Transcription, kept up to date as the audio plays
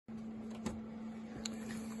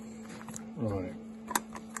Right.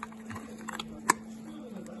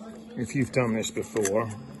 If you've done this before,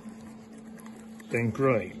 then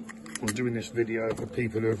great. I'm doing this video for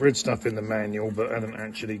people who have read stuff in the manual but haven't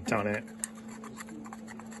actually done it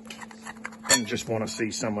and just want to see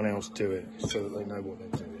someone else do it so that they know what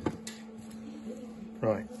they're doing.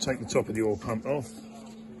 Right, take the top of the oil pump off.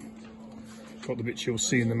 Got the bits you'll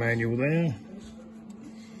see in the manual there.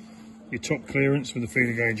 Your top clearance with the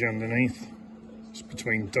feeler gauge underneath. It's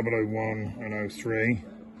between 001 and 03.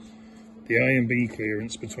 The A and B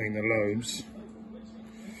clearance between the lobes.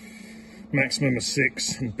 Maximum of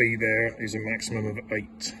 6, and B there is a maximum of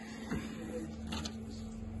 8.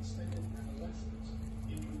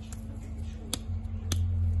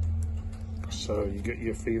 So you get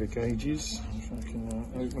your feeler gauges, if I can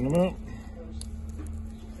open them up.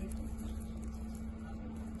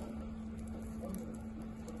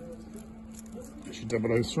 That's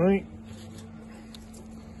your 003.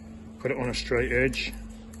 Put it on a straight edge.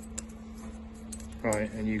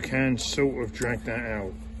 Right, and you can sort of drag that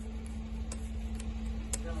out.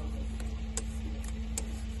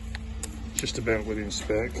 Just about within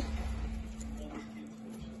spec.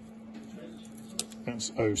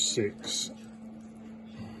 That's 06.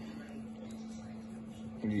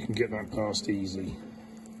 And you can get that past easy.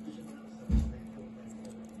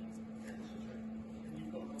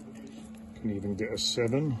 Can even get a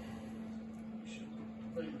 7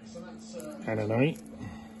 and an 8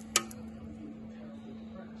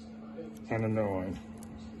 and a 9.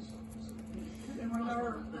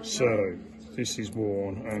 So this is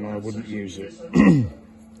worn and I wouldn't use it.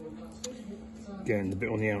 Again, the bit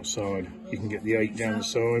on the outside, you can get the 8 down the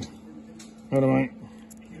side. Hold on, mate.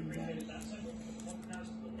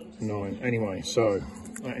 9. Anyway, so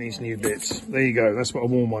that needs new bits. There you go, that's what a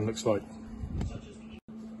worn one looks like.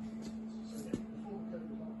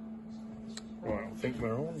 Right, I think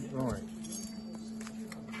we're on. Right.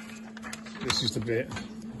 This is the bit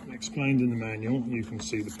explained in the manual. You can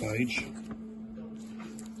see the page.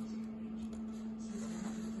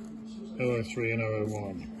 003 and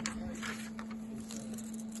 001.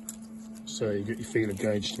 So you get your feeler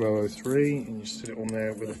gauge to 003 and you sit it on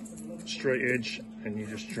there with a straight edge and you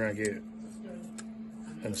just drag it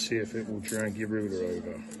and see if it will drag your ruler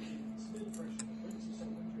over.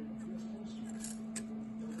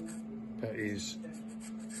 That is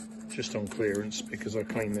just on clearance because I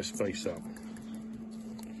cleaned this face up.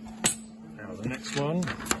 Now the next one,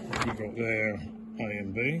 you've got there A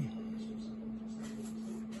and B.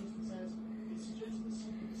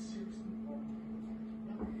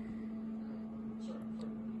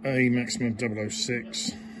 A maximum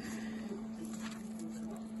 006.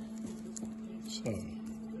 So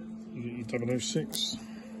you get your 006.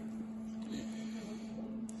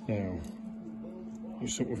 Now you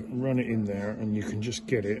sort of run it in there and you can just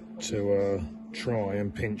get it to try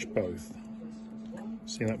and pinch both.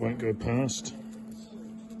 See, that won't go past.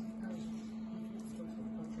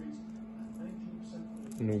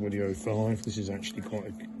 Normally 05. This is actually quite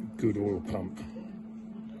a good oil pump.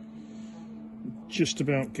 Just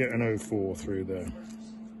about get an 04 through there.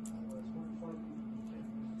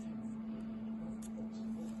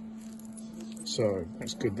 So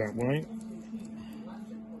that's good that way.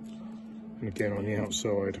 And again on the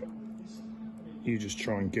outside, you just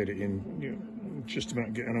try and get it in, you know, just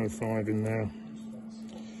about get an 05 in there.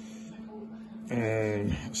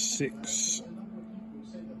 And 6,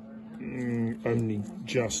 only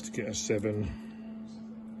just get a 7.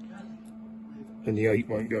 And the 8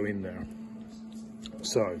 won't go in there.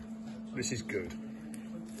 So, this is good.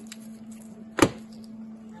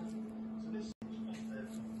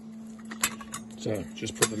 So,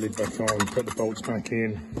 just put the lid back on, put the bolts back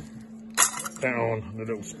in, that on, the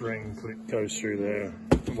little spring clip goes through there,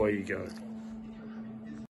 away you go.